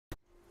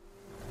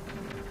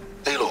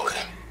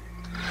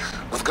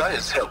With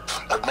Gaia's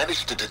help, I've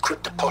managed to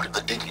decrypt a part of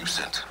the ding you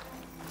sent.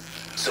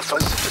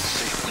 Suffice it to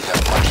say, we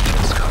have much to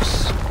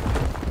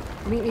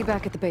discuss. Meet me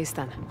back at the base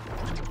then.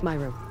 My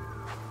room.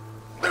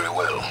 Very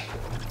well.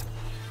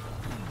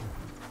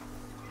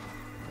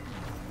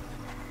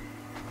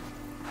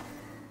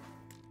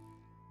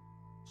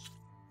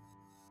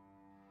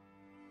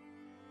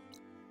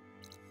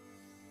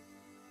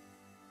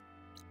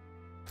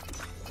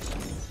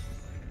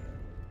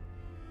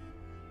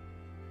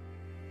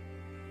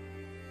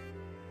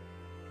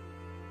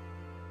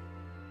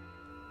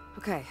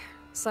 Okay,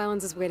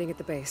 Silence is waiting at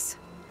the base.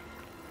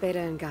 Beta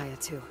and Gaia,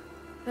 too.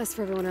 As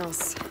for everyone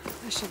else,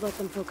 I should let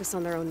them focus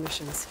on their own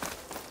missions.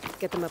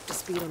 Get them up to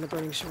speed on the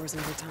burning shores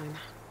another time.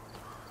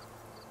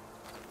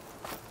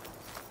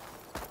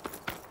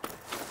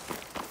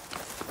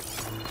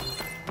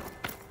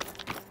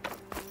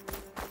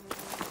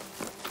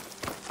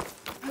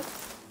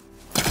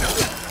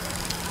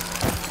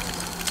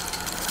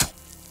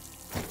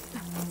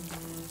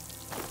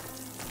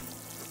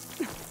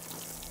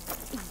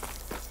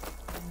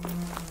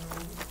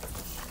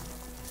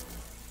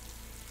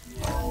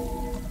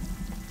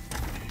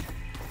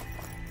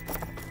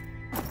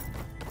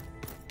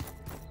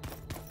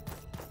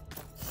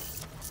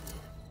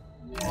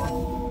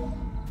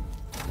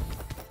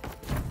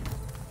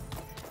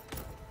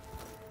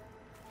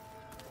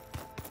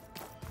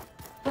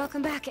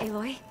 Welcome back,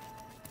 Aloy.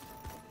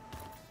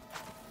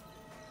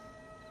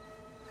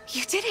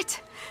 You did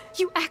it!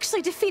 You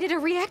actually defeated a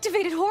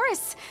reactivated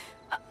Horus!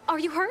 Are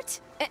you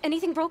hurt?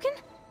 Anything broken?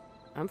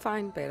 I'm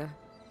fine, Beta.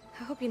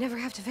 I hope you never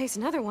have to face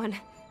another one.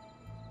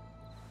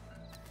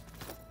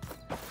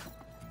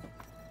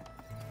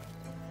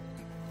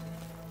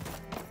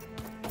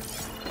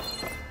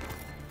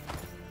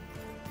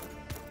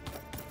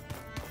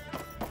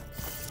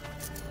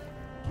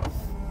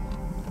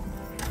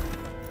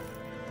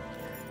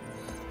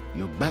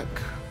 You're back.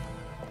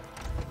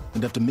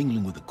 And after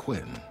mingling with the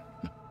Quen,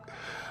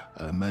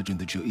 I imagine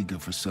that you're eager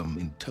for some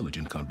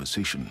intelligent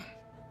conversation.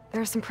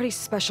 There are some pretty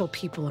special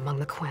people among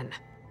the Quen.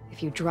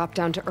 If you dropped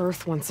down to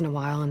Earth once in a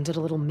while and did a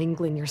little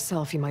mingling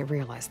yourself, you might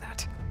realize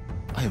that.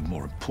 I have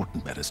more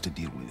important matters to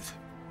deal with.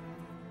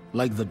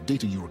 Like the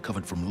data you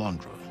recovered from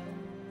Londra.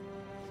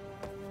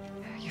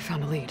 You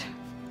found a lead.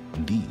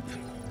 Indeed.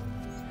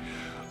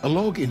 A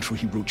log entry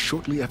he wrote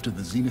shortly after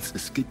the Zeniths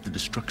escaped the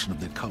destruction of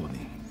their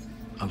colony.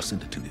 I'll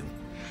send it to you.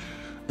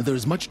 There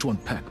is much to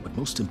unpack, but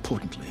most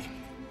importantly,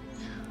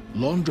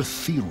 Londra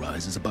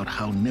theorizes about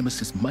how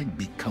Nemesis might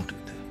be countered.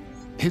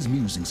 His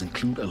musings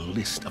include a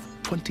list of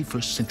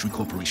 21st century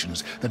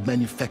corporations that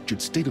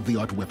manufactured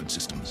state-of-the-art weapon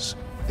systems.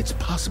 It's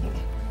possible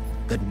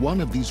that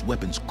one of these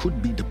weapons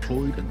could be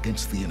deployed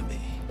against the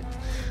enemy.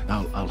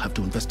 I'll have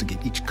to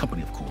investigate each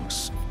company, of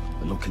course,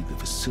 locate their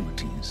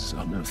facilities,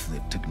 unearth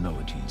their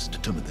technologies,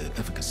 determine their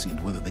efficacy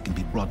and whether they can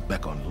be brought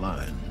back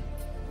online.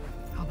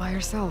 All by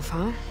yourself,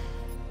 huh?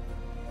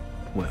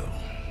 Well...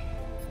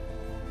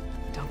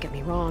 Don't get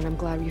me wrong, I'm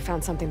glad you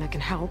found something that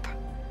can help.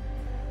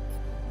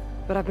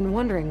 But I've been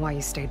wondering why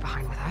you stayed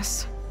behind with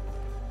us.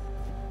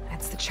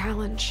 It's the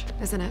challenge,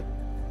 isn't it?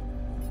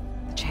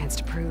 The chance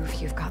to prove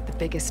you've got the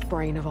biggest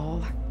brain of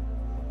all.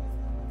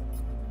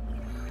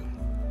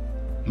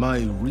 My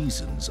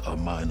reasons are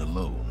mine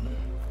alone.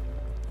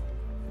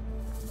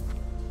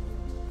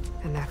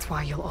 And that's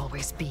why you'll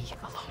always be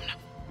alone.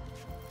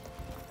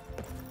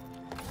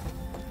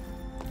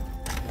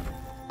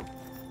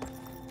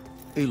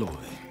 Aloy,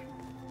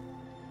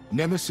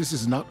 Nemesis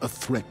is not a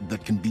threat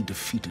that can be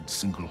defeated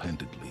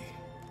single-handedly.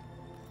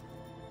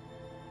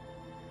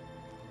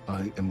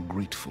 I am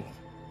grateful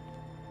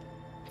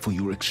for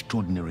your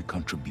extraordinary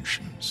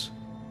contributions.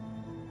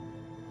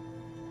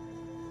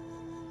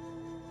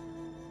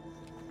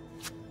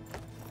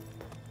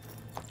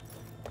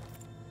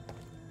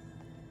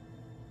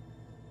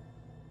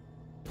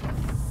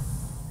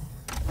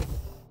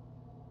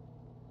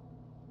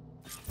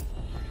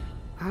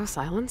 Oh,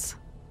 Silence?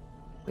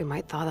 We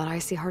might thaw that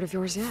icy heart of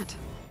yours yet.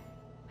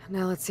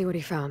 Now let's see what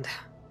he found.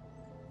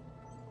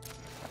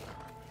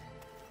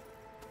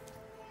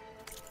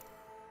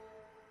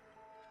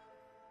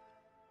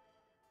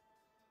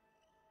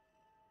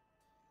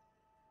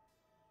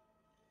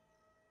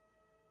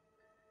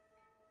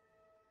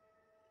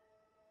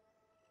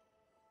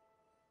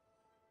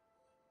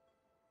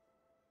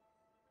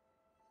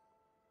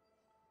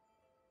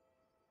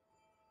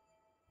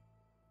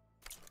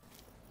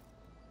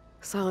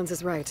 Silence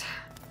is right.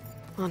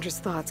 Londra's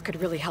thoughts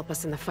could really help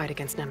us in the fight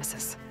against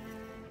Nemesis.